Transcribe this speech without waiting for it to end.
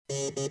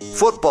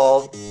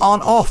Football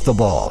on Off the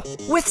Ball.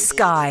 With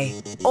Sky.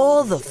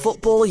 All the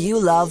football you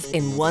love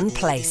in one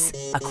place.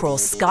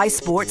 Across Sky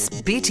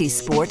Sports, BT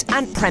Sport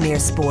and Premier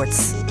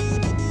Sports.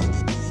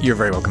 You're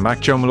very welcome back.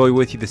 Joe Malloy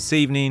with you this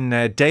evening.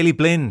 Daley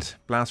Blind,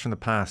 blast from the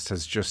past,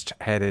 has just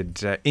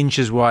headed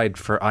inches wide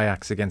for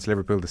Ajax against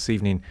Liverpool this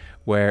evening,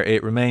 where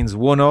it remains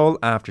 1-1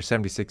 after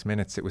 76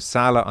 minutes. It was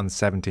Salah on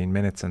 17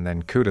 minutes and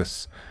then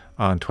Kudus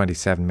on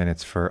 27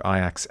 minutes for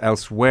Ajax.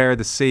 Elsewhere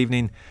this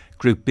evening,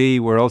 Group B,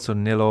 we're also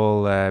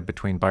 0-0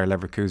 between Bayer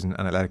Leverkusen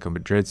and Atletico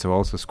Madrid, so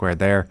also squared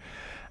there.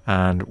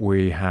 And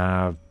we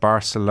have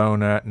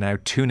Barcelona now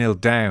 2-0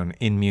 down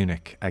in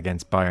Munich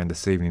against Bayern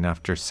this evening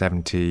after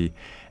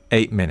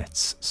 78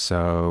 minutes.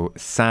 So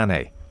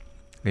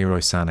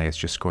Leroy Sané has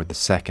just scored the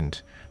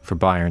second for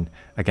Bayern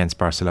against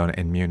Barcelona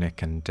in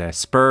Munich. And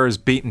Spurs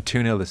beaten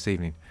 2-0 this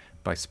evening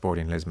by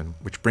Sporting Lisbon,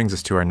 which brings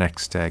us to our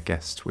next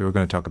guest. We were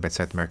going to talk about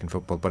South American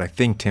football, but I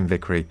think Tim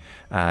Vickery,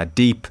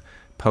 deep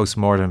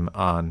post-mortem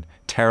on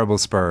terrible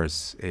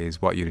Spurs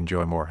is what you'd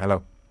enjoy more.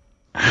 Hello.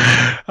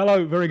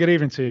 Hello, very good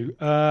evening to you.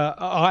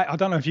 I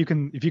don't know if you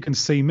can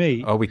see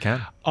me. Oh, we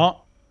can.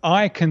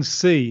 I can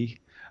see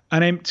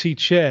an empty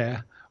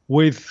chair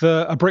with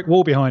a brick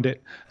wall behind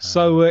it.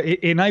 So it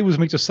enables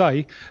me to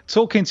say,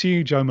 talking to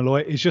you, Joe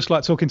Malloy, is just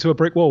like talking to a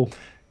brick wall.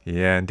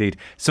 Yeah, indeed.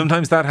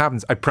 Sometimes that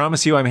happens. I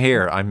promise you I'm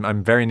here.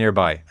 I'm very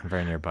nearby.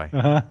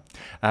 Uh-huh.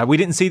 We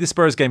didn't see the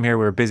Spurs game here.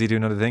 We were busy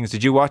doing other things.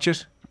 Did you watch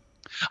it?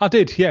 I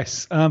did,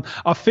 yes. I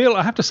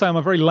have to say I'm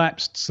a very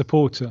lapsed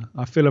supporter.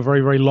 I feel a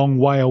very, very long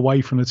way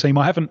away from the team.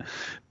 I haven't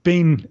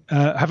been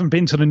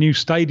to the new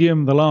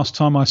stadium. The last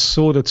time I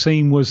saw the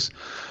team was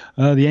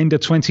the end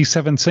of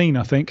 2017,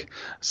 I think.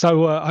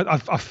 So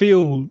I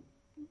feel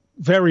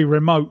very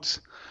remote.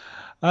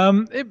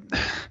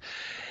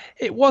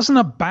 It wasn't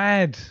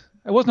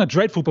a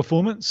dreadful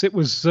performance. It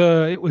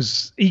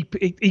was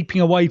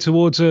eeping away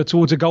towards a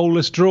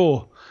goalless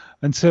draw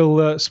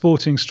until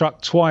Sporting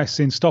struck twice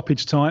in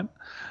stoppage time.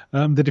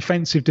 The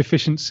defensive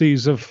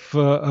deficiencies of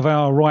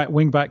our right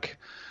wing back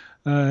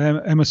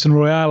Emerson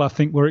Royale, I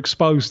think, were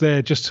exposed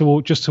there just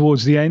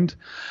towards the end.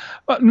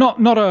 But not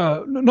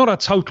a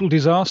total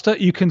disaster.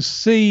 You can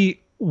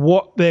see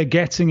what they're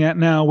getting at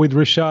now with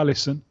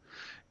Richarlison,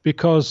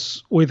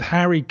 because with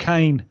Harry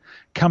Kane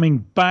coming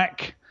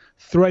back,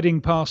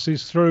 threading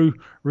passes through,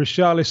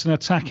 Richarlison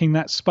attacking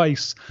that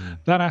space,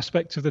 that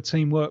aspect of the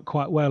team worked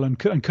quite well and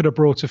could have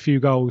brought a few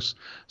goals.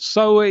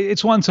 So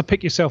it's one to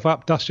pick yourself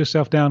up, dust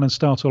yourself down and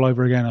start all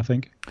over again, I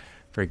think.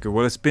 Very good.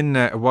 Well, it's been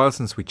a while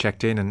since we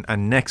checked in,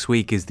 and next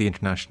week is the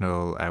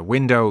international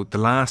window, the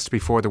last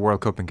before the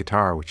World Cup in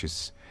Qatar, which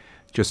is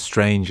just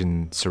strange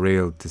and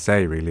surreal to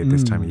say, really, at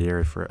this time of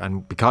year.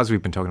 And because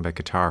we've been talking about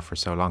Qatar for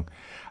so long.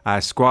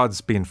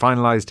 Squads being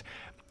finalised.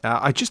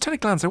 I just had a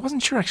glance. I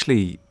wasn't sure,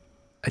 actually.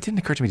 It didn't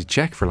occur to me to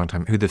check for a long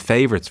time who the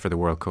favourites for the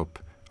World Cup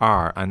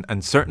are.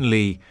 And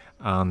certainly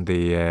on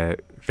the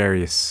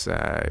various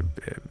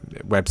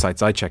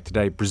websites I checked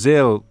today,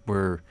 Brazil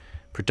were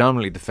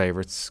predominantly the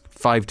favourites,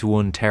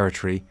 5-1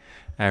 territory.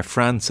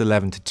 France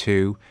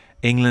 11-2.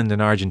 England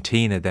and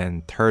Argentina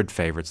then third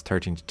favourites,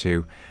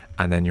 13-2.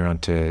 And then you're on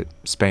to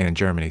Spain and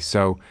Germany.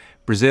 So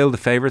Brazil, the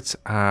favourites,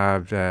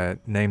 have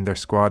named their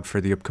squad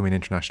for the upcoming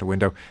international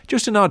window.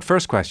 Just an odd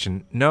first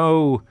question.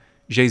 No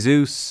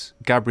Jesus,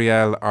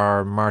 Gabriel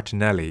or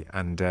Martinelli,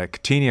 and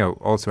Coutinho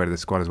also out of the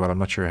squad as well. I'm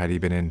not sure had he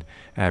been in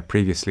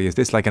previously. Is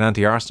this like an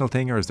anti-Arsenal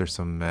thing, or is there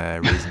some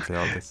reason for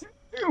all this?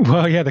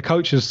 Well, yeah, the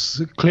coach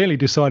has clearly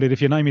decided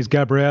if your name is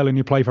Gabriel and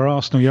you play for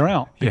Arsenal, you're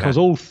out, because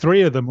all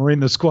three of them were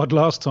in the squad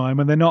last time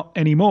and they're not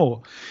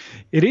anymore.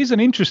 It is an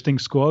interesting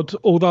squad,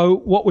 although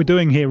what we're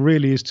doing here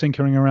really is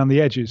tinkering around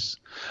the edges.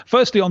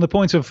 Firstly, on the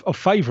point of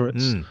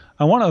favourites,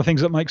 and one of the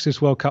things that makes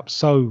this World Cup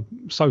so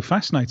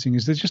fascinating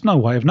is there's just no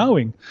way of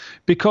knowing,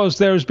 because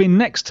there has been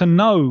next to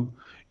no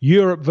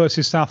Europe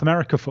versus South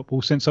America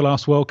football since the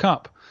last World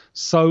Cup.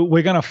 So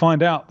we're going to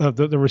find out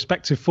the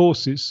respective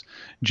forces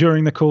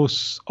during the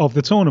course of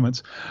the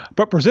tournament.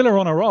 But Brazil are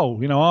on a roll,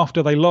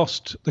 after they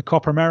lost the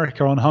Copa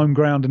America on home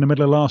ground in the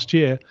middle of last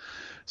year.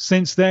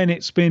 Since then,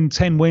 it's been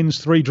 10 wins,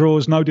 3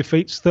 draws, no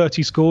defeats,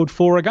 30 scored,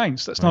 4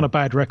 against. That's not a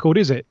bad record,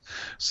 is it?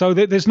 So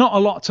there's not a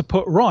lot to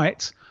put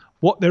right.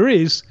 What there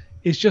is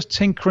just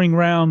tinkering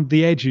around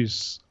the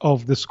edges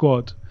of the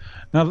squad.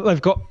 Now,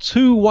 they've got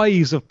 2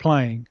 ways of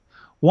playing.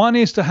 One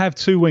is to have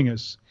 2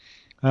 wingers.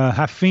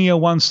 Rafinha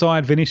one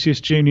side, Vinicius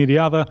Junior the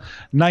other,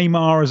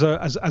 Neymar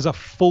as a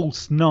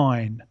false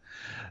 9.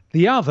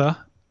 The other,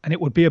 and it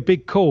would be a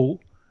big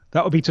call,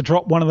 that would be to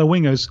drop one of the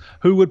wingers,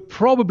 who would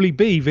probably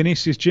be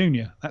Vinicius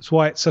Junior. That's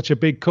why it's such a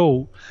big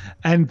call.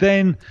 And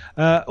then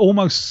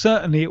almost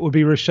certainly it would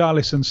be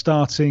Richarlison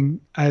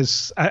starting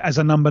as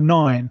a number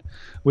 9,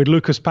 with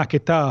Lucas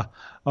Paquetá,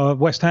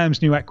 West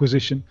Ham's new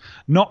acquisition,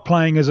 not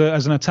playing as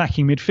an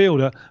attacking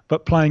midfielder,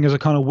 but playing as a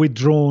kind of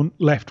withdrawn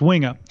left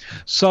winger.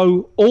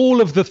 So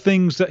all of the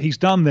things that he's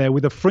done there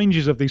with the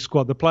fringes of this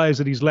squad, the players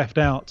that he's left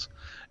out,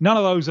 none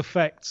of those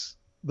affects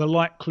the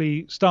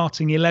likely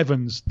starting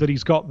 11s that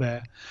he's got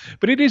there.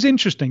 But it is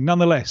interesting,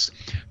 nonetheless.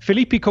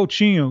 Felipe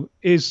Coutinho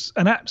is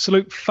an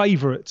absolute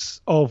favourite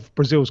of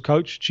Brazil's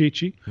coach,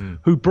 Tite,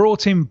 who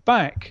brought him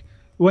back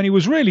when he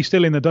was really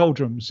still in the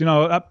doldrums,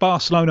 at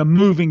Barcelona,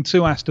 moving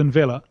to Aston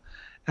Villa.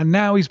 And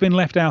now he's been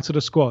left out of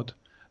the squad.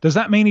 Does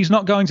that mean he's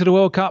not going to the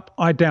World Cup?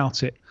 I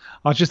doubt it.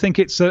 I just think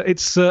it's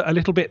a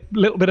little bit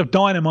of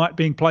dynamite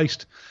being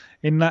placed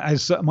in that,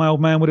 as my old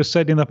man would have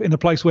said, in the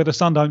place where the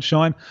sun don't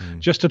shine,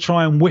 just to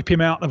try and whip him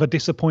out of a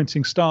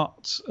disappointing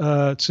start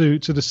to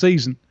the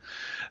season.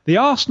 The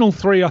Arsenal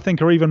three, I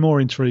think, are even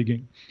more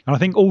intriguing. And I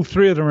think all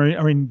three of them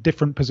are in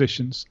different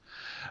positions.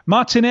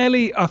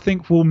 Martinelli, I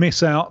think, will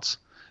miss out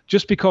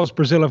just because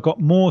Brazil have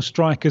got more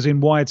strikers in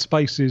wide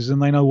spaces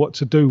and they know what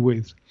to do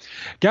with.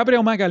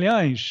 Gabriel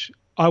Magalhães,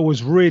 I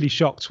was really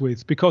shocked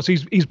with, because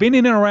he's been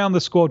in and around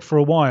the squad for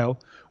a while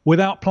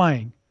without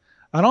playing.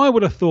 And I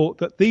would have thought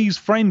that these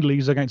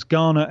friendlies against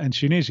Ghana and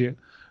Tunisia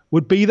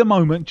would be the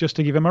moment just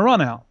to give him a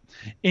run out.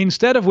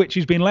 Instead of which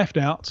he's been left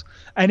out,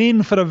 and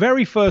in for the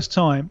very first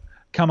time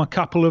come a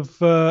couple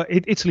of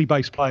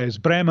Italy-based players,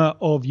 Bremer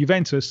of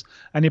Juventus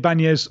and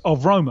Ibanez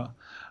of Roma.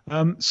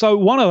 So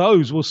one of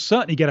those will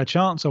certainly get a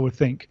chance, I would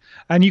think.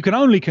 And you can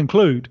only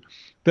conclude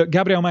that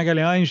Gabriel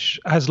Magalhães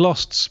has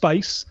lost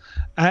space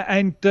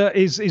and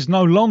is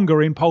no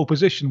longer in pole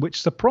position,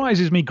 which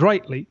surprises me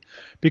greatly,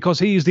 because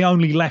he is the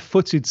only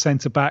left-footed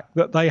centre-back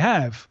that they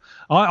have.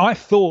 I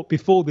thought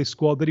before this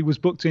squad that he was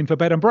booked in for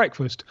bed and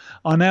breakfast.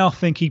 I now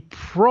think he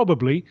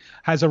probably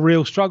has a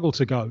real struggle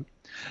to go.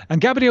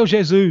 And Gabriel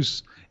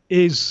Jesus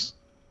is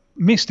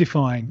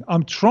mystifying.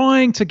 I'm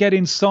trying to get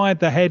inside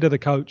the head of the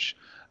coach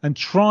and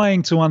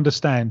trying to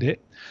understand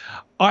it.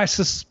 I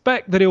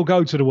suspect that he'll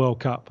go to the World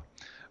Cup,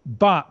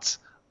 but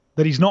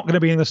that he's not going to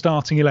be in the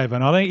starting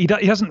 11. I think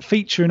he doesn't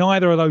feature in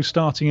either of those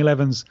starting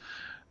 11s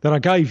that I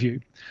gave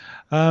you.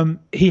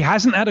 He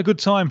hasn't had a good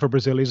time for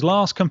Brazil. His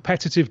last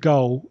competitive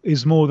goal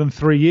is more than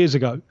 3 years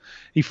ago.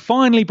 He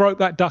finally broke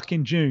that duck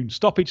in June,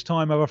 stoppage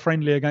time of a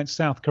friendly against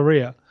South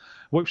Korea,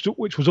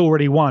 which was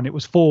already won. It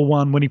was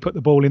 4-1 when he put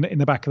the ball in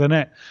the back of the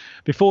net.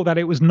 Before that,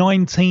 it was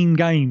 19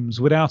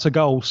 games without a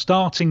goal,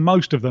 starting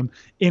most of them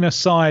in a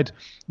side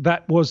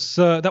that was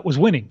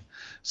winning.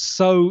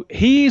 So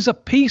he is a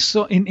piece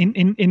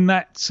in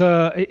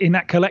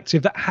that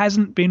collective that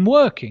hasn't been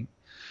working.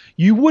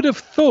 You would have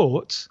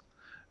thought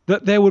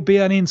that there would be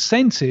an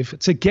incentive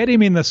to get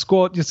him in the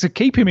squad, to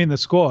keep him in the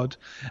squad,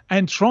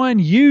 and try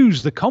and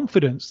use the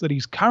confidence that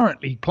he's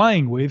currently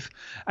playing with,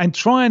 and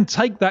try and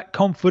take that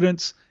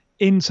confidence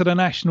into the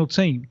national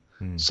team.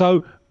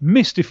 So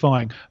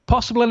mystifying.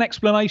 Possible an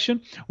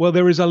explanation? Well,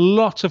 there is a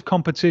lot of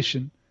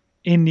competition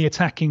in the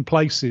attacking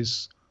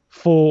places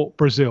for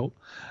Brazil.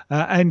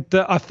 And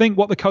I think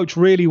what the coach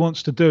really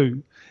wants to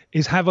do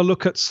is have a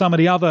look at some of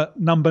the other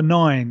number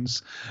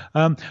 9s.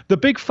 The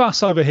big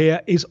fuss over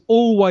here is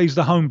always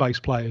the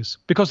home-based players,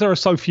 because there are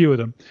so few of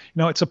them.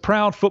 It's a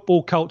proud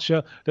football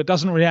culture that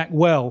doesn't react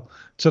well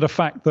to the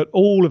fact that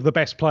all of the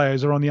best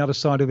players are on the other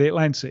side of the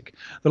Atlantic.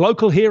 The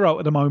local hero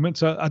at the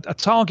moment, a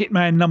target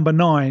man number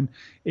 9,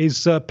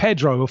 is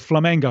Pedro of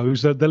Flamengo,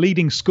 who's the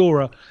leading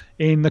scorer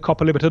in the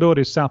Copa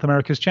Libertadores, South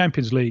America's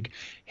Champions League.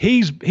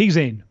 He's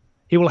in.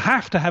 He will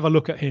have to have a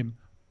look at him.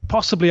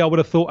 Possibly, I would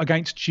have thought,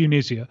 against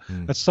Tunisia,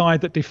 a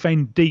side that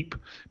defend deep,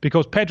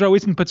 because Pedro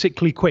isn't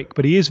particularly quick,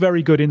 but he is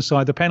very good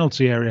inside the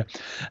penalty area.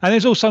 And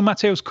there's also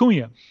Matheus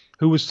Cunha,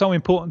 who was so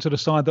important to the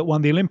side that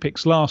won the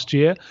Olympics last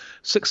year,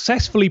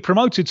 successfully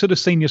promoted to the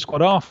senior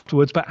squad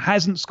afterwards, but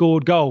hasn't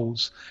scored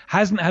goals,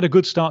 hasn't had a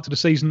good start to the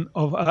season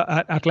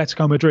at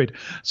Atletico Madrid.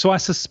 So I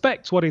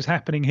suspect what is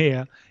happening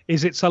here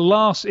is it's a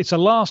last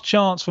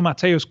chance for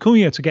Matheus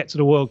Cunha to get to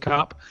the World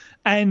Cup,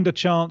 and a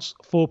chance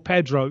for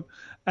Pedro,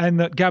 and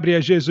that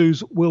Gabriel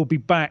Jesus will be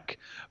back.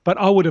 But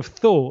I would have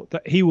thought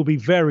that he will be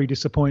very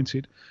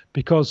disappointed,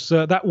 because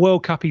that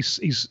World Cup,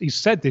 he's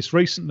said this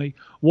recently,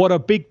 what a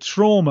big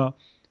trauma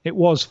it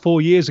was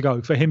 4 years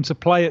ago for him to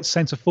play at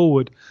centre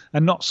forward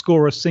and not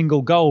score a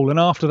single goal. And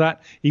after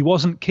that, he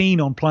wasn't keen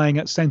on playing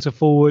at centre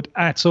forward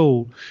at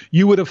all.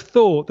 You would have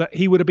thought that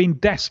he would have been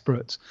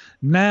desperate,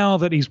 now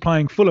that he's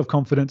playing full of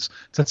confidence,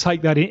 to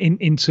take that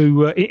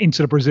into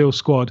the Brazil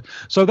squad.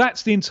 So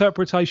that's the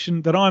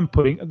interpretation that I'm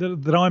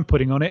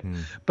putting on it.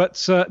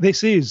 But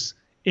this is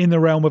in the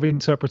realm of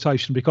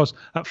interpretation, because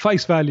at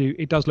face value,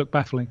 it does look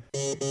baffling.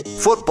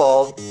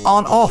 Football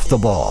on Off the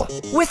Ball.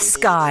 With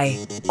Sky,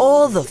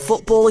 all the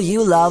football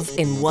you love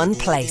in one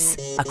place,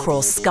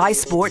 across Sky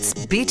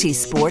Sports, BT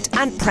Sport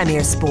and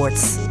Premier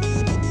Sports.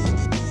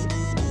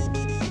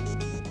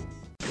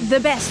 The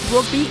best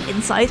rugby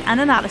insight and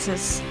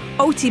analysis.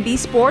 OTB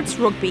Sports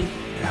Rugby.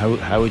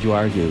 How would you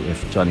argue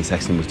if Johnny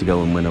Sexton was to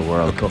go and win a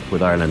World Cup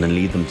with Ireland and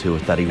lead them to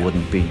it, that he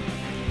wouldn't be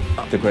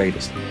the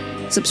greatest?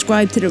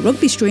 Subscribe to the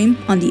rugby stream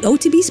on the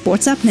OTB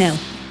Sports app now.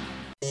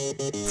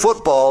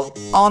 Football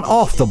on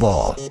Off the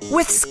Ball.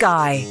 With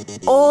Sky,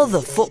 all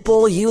the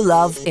football you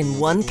love in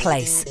one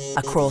place,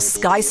 across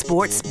Sky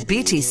Sports,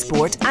 BT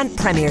Sport and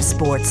Premier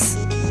Sports.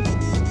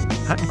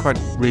 hadn't quite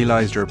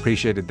realised or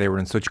appreciated they were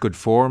in such good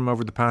form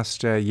over the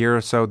past year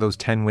or so. Those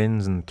 10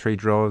 wins and 3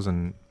 draws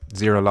and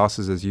 0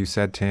 losses, as you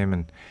said, Tim.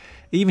 And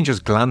even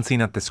just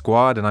glancing at the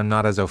squad, and I'm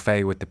not as au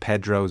fait with the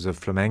Pedros of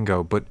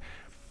Flamengo, but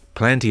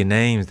plenty of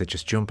names that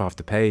just jump off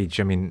the page.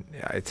 I mean,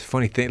 it's a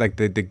funny thing, like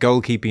the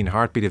goalkeeping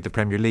heartbeat of the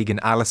Premier League,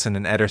 and Alisson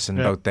and Ederson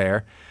both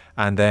there.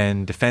 And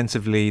then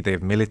defensively, they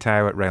have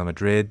Militao at Real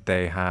Madrid.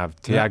 They have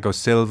Thiago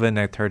Silva,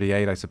 now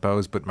 38, I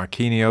suppose, but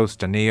Marquinhos,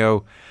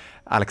 Danilo,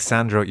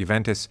 Alexandro at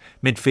Juventus.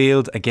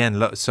 Midfield,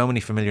 again, so many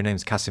familiar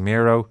names.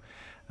 Casemiro,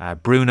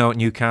 Bruno at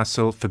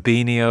Newcastle,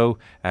 Fabinho,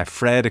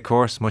 Fred, of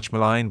course, much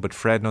maligned, but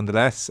Fred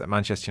nonetheless at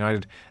Manchester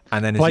United.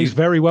 And then plays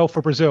very well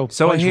for Brazil.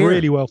 Plays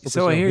really well for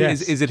Brazil. So I hear,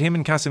 is it him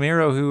and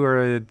Casemiro who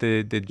are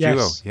the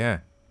duo? Yeah.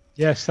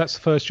 Yes, that's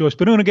the first choice.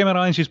 Bruno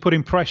Guimarães is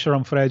putting pressure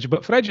on Fred,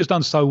 but Fred has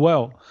done so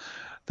well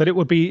that it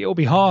will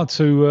be hard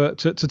to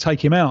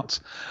take him out.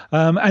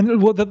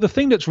 And the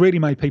thing that's really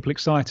made people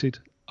excited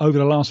over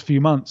the last few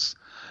months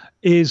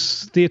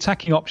is the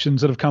attacking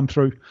options that have come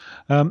through.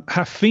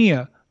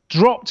 Rafinha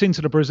dropped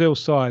into the Brazil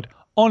side.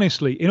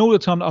 Honestly, in all the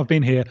time that I've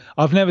been here,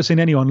 I've never seen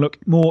anyone look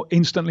more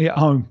instantly at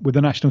home with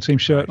the national team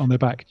shirt on their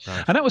back.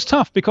 Right. And that was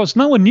tough because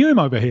no one knew him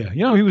over here.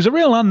 You know, he was a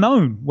real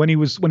unknown when he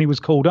was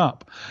called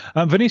up.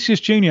 Vinicius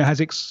Junior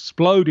has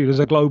exploded as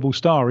a global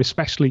star,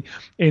 especially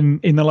in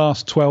the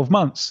last 12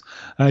 months.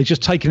 He's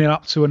just taken it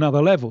up to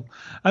another level.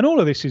 And all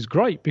of this is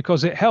great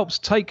because it helps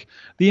take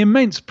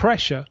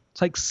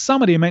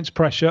some of the immense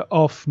pressure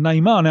off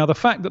Neymar. Now, the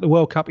fact that the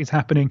World Cup is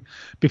happening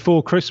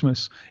before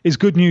Christmas is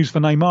good news for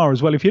Neymar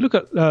as well. If you look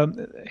at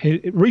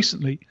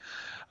recently,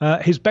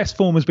 his best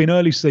form has been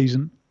early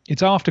season.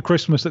 It's after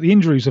Christmas that the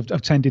injuries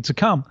have tended to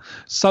come.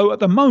 So at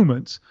the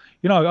moment,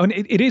 you know, and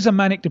it is a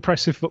manic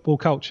depressive football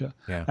culture.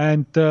 Yeah.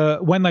 And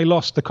when they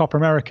lost the Copa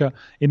America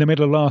in the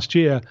middle of last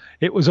year,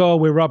 it was,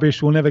 we're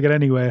rubbish, we'll never get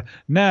anywhere.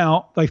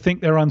 Now they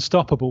think they're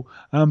unstoppable.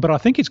 But I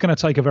think it's going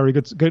to take a very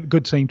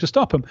good team to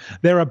stop them.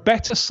 They're a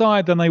better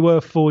side than they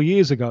were 4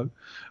 years ago,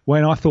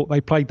 when I thought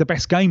they played the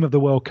best game of the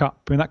World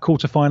Cup in that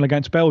quarter-final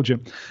against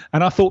Belgium.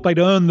 And I thought they'd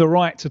earned the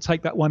right to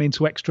take that one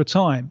into extra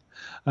time.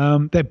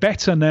 They're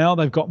better now.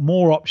 They've got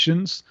more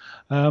options.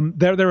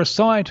 They're a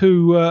side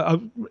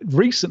who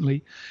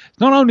recently,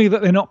 not only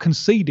that they're not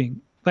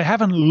conceding, they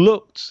haven't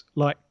looked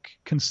like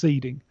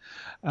conceding.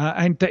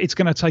 And it's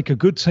going to take a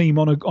good team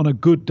on a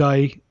good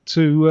day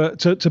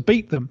to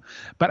beat them.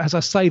 But as I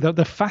say,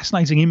 the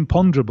fascinating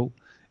imponderable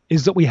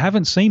is that we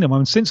haven't seen them. I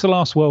mean, since the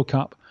last World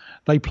Cup,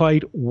 they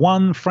played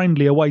one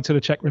friendly away to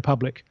the Czech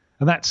Republic,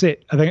 and that's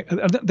it.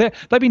 They've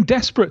been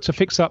desperate to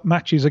fix up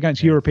matches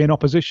against European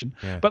opposition,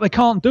 but they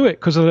can't do it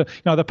because of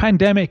the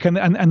pandemic and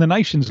the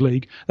Nations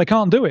League. They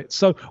can't do it.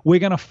 So we're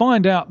going to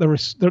find out the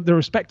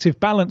respective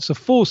balance of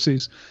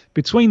forces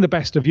between the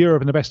best of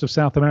Europe and the best of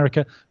South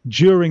America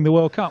during the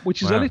World Cup,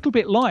 which is a little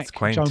bit like,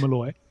 Joe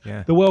Malloy,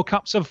 the World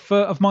Cups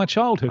of my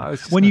childhood,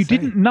 when you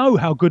didn't know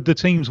how good the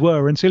teams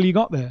were until you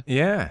got there.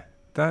 Yeah,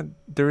 that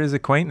there is a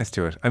quaintness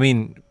to it. I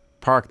mean,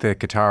 park the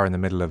Qatar in the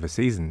middle of a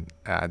season,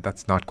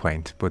 that's not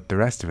quaint, but the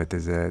rest of it,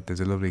 there's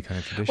a lovely kind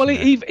of tradition. Well,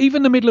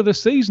 even the middle of the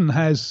season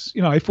has,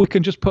 if we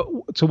can just put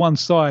to one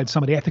side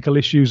some of the ethical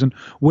issues and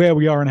where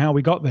we are and how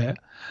we got there,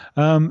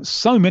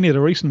 so many of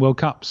the recent World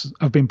Cups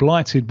have been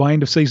blighted by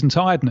end of season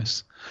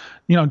tiredness.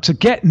 To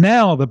get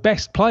now the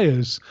best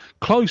players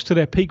close to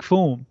their peak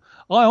form,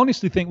 I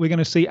honestly think we're going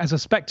to see as a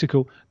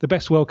spectacle the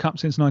best World Cup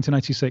since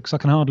 1986. I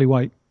can hardly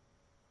wait.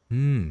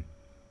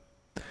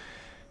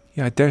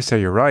 Yeah, I dare say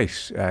you're right,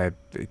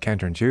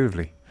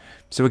 counterintuitively.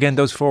 So again,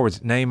 those forwards,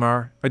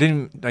 Neymar,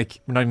 we're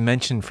not even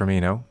mentioned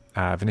Firmino,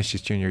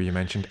 Vinicius Junior you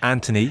mentioned,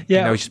 Anthony, he's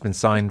just been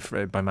signed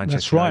by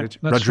Manchester United,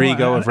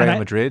 Rodrigo of Real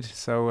Madrid,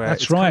 so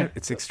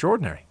it's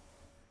extraordinary.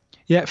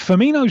 Yeah,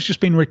 Firmino's just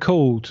been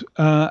recalled,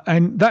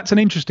 and that's an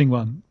interesting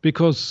one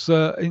because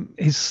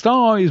his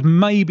star is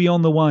maybe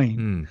on the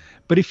wane.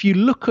 But if you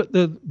look at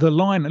the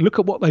line and look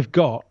at what they've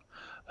got,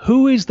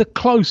 who is the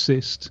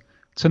closest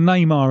to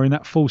Neymar in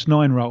that false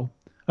nine role?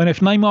 And if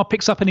Neymar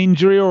picks up an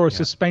injury or a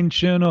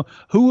suspension, or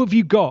who have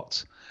you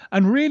got?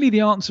 And really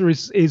the answer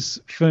is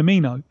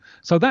Firmino.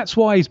 So that's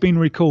why he's been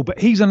recalled. But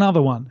he's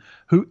another one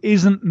who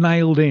isn't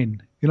nailed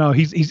in.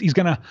 He's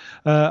going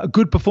to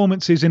good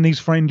performances in these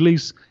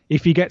friendlies,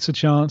 if he gets a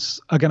chance,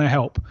 are going to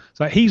help.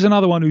 So he's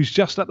another one who's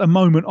just at the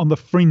moment on the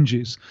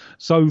fringes.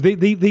 So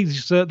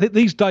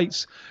these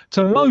dates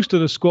to most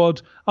of the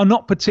squad are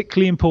not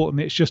particularly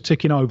important. It's just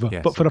ticking over.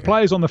 Yes, but for the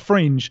players on the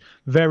fringe,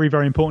 very,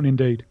 very important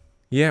indeed.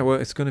 Yeah,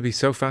 well, it's going to be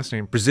so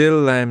fascinating.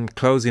 Brazil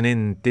closing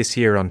in this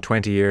year on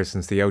 20 years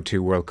since the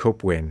 2002 World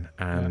Cup win.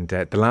 And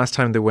the last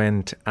time they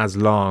went as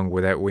long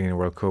without winning a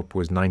World Cup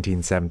was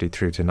 1970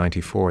 through to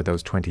 94,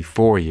 those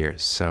 24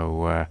 years.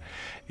 So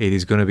it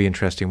is going to be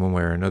interesting one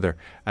way or another.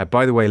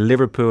 By the way,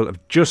 Liverpool have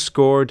just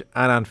scored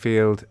at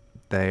Anfield.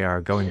 They are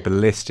going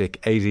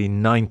ballistic,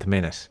 89th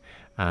minute.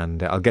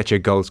 And I'll get you a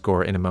goal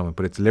score in a moment,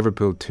 but it's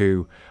Liverpool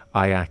 2,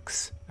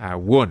 Ajax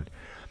 1.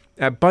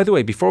 By the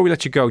way, before we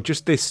let you go,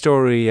 just this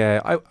story, I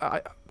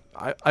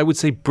I would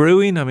say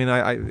brewing. I mean,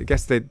 I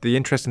guess the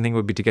interesting thing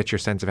would be to get your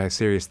sense of how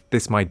serious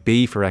this might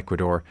be for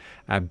Ecuador.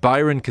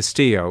 Byron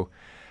Castillo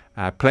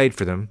played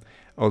for them,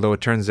 although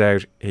it turns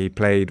out he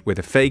played with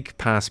a fake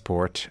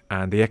passport,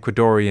 and the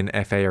Ecuadorian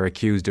FA are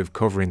accused of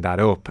covering that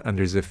up. And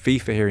there's a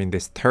FIFA hearing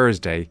this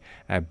Thursday.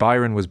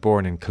 Byron was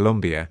born in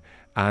Colombia.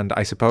 And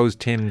I suppose,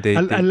 Tim,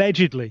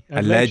 allegedly.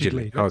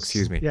 Oh,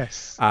 excuse me.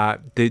 Yes.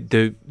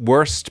 The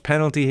worst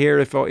penalty here,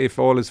 if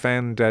all is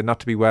found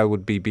not to be well,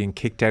 would be being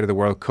kicked out of the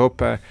World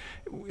Cup.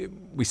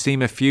 We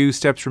seem a few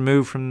steps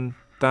removed from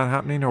that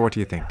happening, or what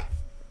do you think?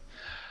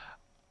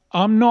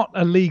 I'm not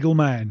a legal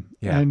man,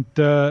 and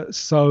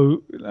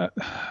so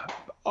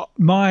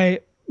my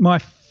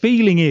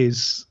feeling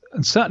is,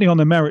 and certainly on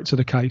the merits of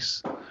the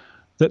case,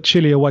 that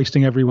Chile are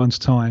wasting everyone's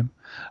time.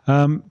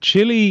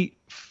 Chile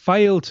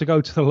failed to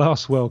go to the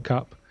last World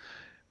Cup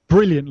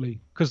brilliantly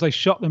because they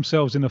shot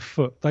themselves in the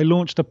foot. They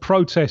launched a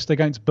protest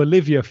against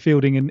Bolivia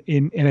fielding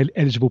an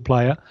eligible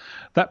player.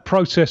 That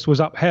protest was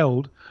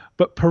upheld,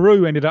 but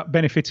Peru ended up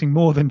benefiting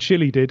more than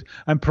Chile did,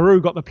 and Peru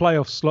got the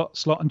playoff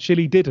slot and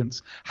Chile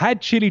didn't.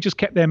 Had Chile just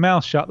kept their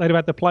mouth shut, they'd have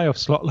had the playoff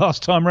slot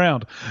last time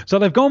round. So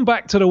they've gone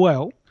back to the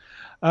well.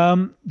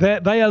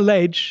 They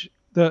allege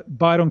that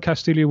Byron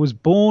Castillo was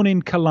born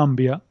in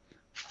Colombia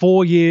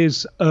 4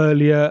 years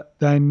earlier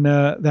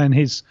than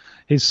his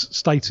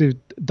stated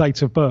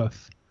date of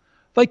birth.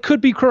 They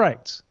could be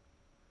correct.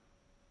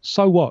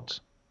 So what?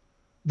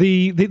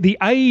 The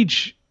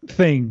age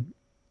thing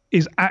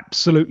is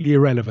absolutely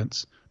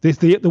irrelevant.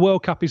 The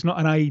World Cup is not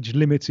an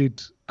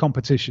age-limited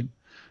competition.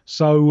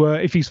 So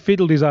if he's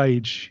fiddled his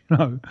age,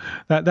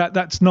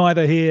 that's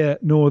neither here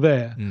nor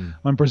there.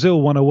 When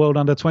Brazil won a World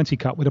Under-20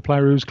 Cup with a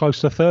player who was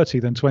closer to 30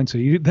 than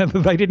 20,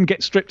 they didn't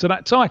get stripped of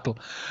that title.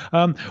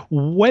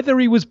 Whether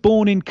he was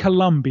born in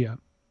Colombia,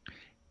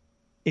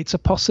 it's a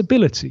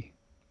possibility.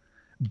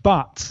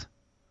 But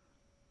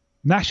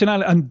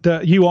nationality,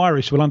 and you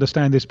Irish will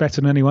understand this better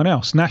than anyone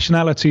else.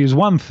 Nationality is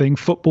one thing,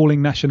 footballing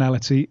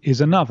nationality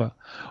is another.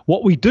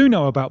 What we do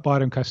know about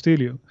Byron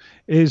Castillo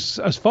is,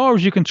 as far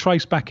as you can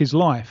trace back his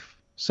life,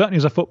 certainly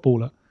as a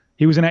footballer,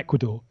 he was in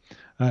Ecuador.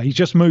 He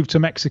just moved to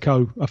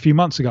Mexico a few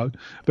months ago,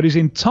 but his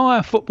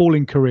entire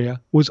footballing career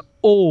was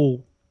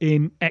all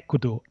in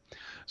Ecuador.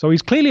 So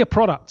he's clearly a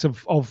product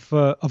of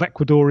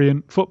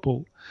Ecuadorian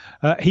football.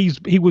 There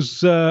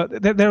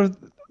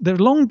have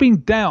long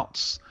been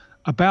doubts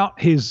about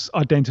his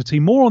identity,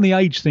 more on the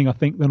age thing, I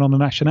think, than on the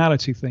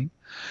nationality thing.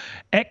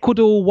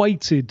 Ecuador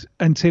waited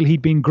until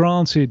he'd been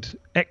granted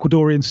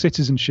Ecuadorian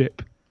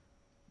citizenship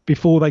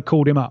before they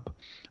called him up.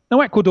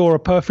 Now, Ecuador are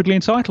perfectly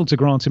entitled to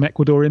grant him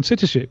Ecuadorian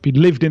citizenship. He'd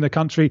lived in the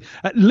country,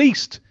 at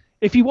least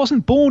if he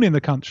wasn't born in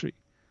the country.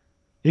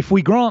 If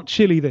we grant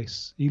Chile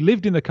this, he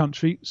lived in the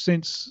country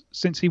since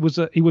he was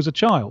a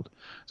child.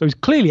 So he's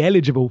clearly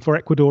eligible for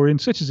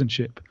Ecuadorian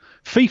citizenship.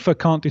 FIFA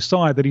can't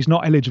decide that he's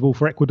not eligible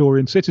for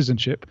Ecuadorian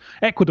citizenship.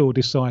 Ecuador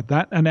decide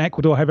that, and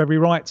Ecuador have every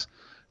right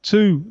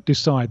to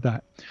decide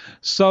that.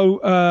 So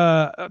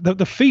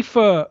the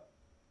FIFA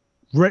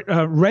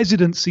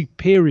residency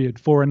period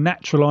for a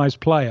naturalized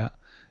player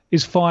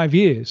is 5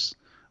 years.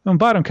 And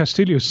Byron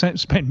Castillo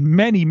spent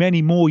many,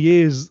 many more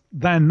years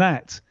than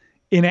that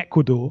in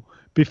Ecuador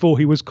before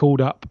he was called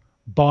up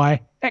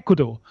by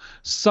Ecuador.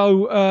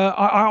 So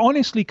I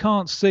honestly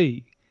can't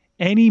see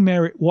any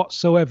merit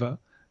whatsoever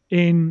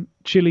in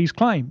Chile's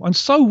claim. And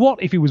so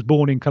what if he was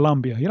born in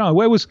Colombia?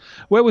 Where was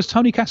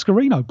Tony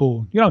Cascarino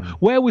born?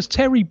 Where was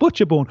Terry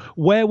Butcher born?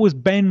 Where was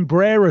Ben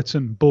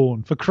Brereton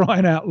born, for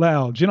crying out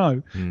loud?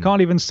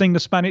 Can't even sing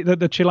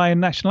the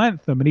Chilean national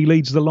anthem, and he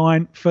leads the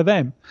line for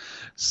them.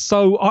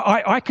 So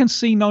I can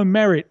see no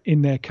merit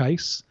in their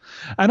case.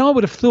 And I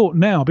would have thought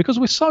now, because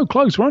we're so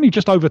close, we're only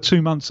just over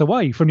 2 months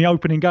away from the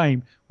opening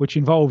game, which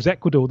involves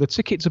Ecuador. The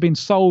tickets have been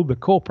sold, the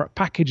corporate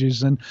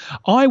packages, and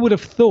I would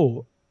have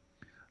thought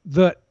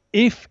that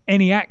if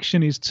any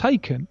action is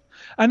taken,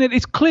 and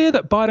it's clear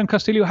that Byron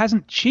Castillo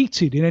hasn't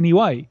cheated in any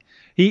way.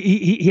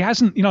 He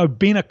hasn't,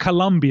 been a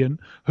Colombian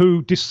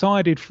who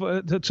decided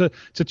to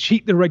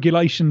cheat the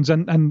regulations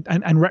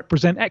and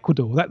represent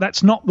Ecuador.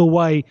 That's not the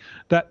way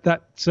that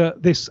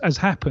this has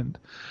happened.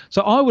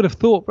 So I would have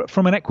thought,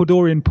 from an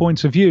Ecuadorian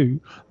point of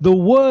view, the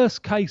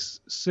worst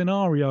case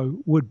scenario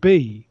would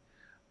be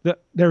that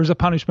there is a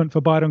punishment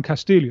for Byron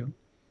Castillo.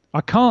 I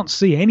can't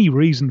see any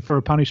reason for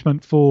a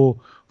punishment for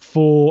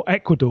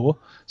Ecuador,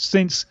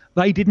 since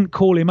they didn't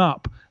call him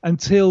up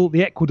until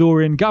the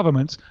Ecuadorian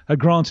government had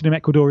granted him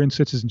Ecuadorian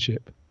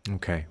citizenship.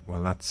 Okay,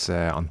 well, that's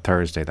on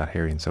Thursday, that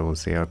hearing, so we'll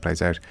see how it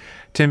plays out.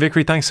 Tim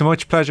Vickery, thanks so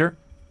much. Pleasure.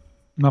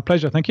 My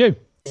pleasure. Thank you.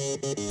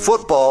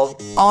 Football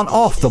on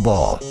Off the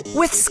Ball.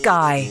 With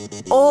Sky.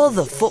 All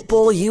the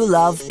football you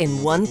love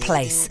in one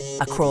place.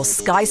 Across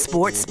Sky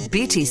Sports,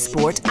 BT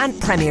Sport and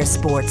Premier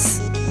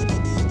Sports.